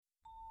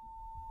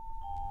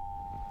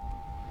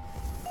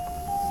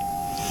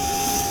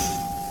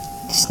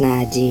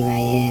Snide G right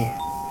here.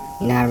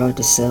 You know, I wrote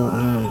this little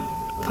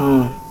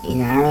poem. You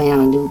know, I really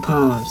don't do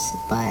poems,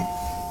 but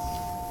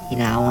you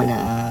know, I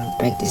wanna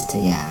break this to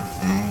y'all.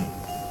 Alright.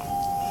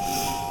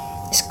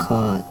 It's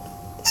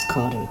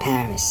called In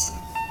Paris.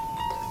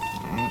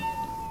 Alright.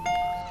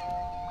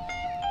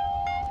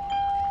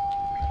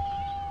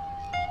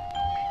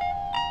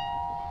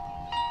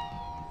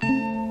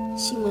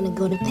 She wanna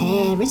go to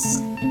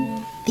Paris,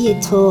 be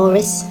a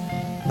tourist.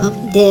 But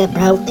we there,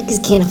 bro.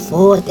 Niggas can't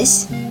afford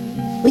this.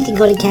 We could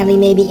go to Cali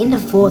maybe in the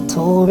Ford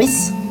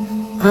Taurus.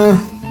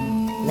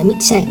 Let me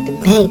check the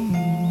bank.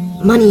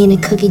 Money in the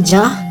cookie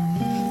jar.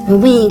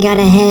 And we ain't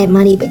gotta have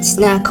money, but it's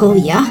not cool,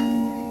 y'all.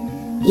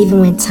 Even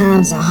when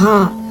times are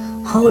hard,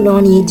 hold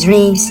on to your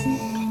dreams.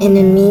 In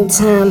the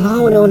meantime,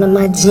 hold on to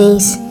my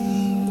jeans.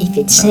 If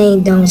your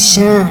chain don't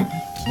shine,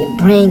 your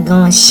brain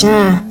gon'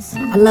 shine.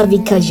 I love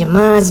you cause your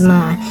mind's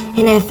mine.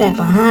 And that fat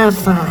behind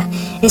fine.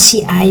 And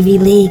she Ivy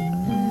League,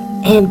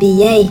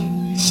 NBA.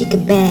 She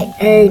could bag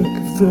earn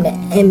from the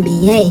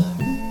NBA.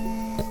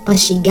 But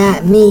she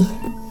got me,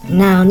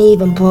 and I don't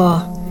even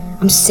ball.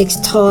 I'm 6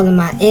 tall in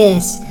my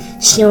ass.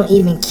 She don't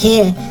even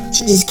care,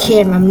 she just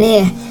care I'm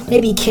there.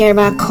 Maybe care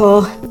about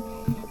call,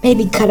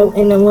 maybe cuddle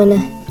in the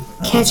winter,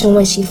 catch her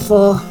when she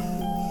fall.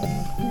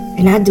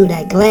 And I do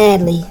that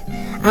gladly.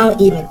 I don't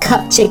even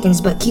cup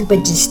chickens, but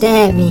Cupid just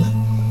stabbed me.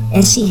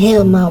 And she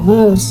healed my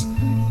wounds,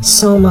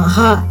 so my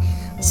heart.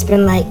 It's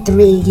been like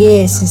 3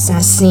 years since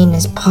I seen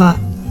this part.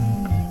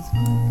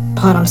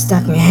 I'm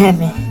stuck in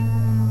heaven,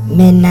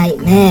 midnight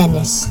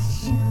madness.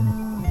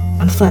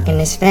 I'm fucking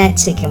this fat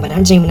chicken, but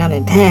I'm dreaming I'm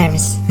in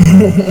Paris.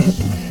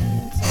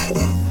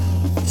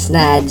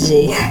 Snide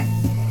G.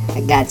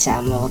 I got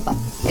y'all, motherfucker.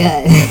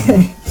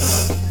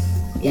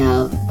 Good.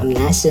 Yo, I mean,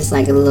 that's just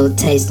like a little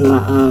taste of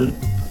my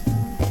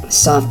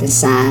softer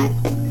side.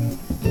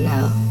 You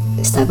know,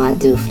 the stuff I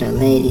do for the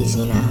ladies,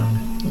 you know.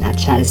 And I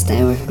try to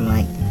stay away from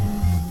like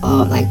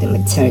all like the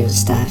material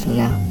stuff, you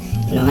know.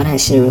 You know, all that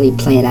shit really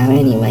played out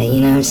anyway,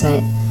 you know what I'm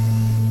saying?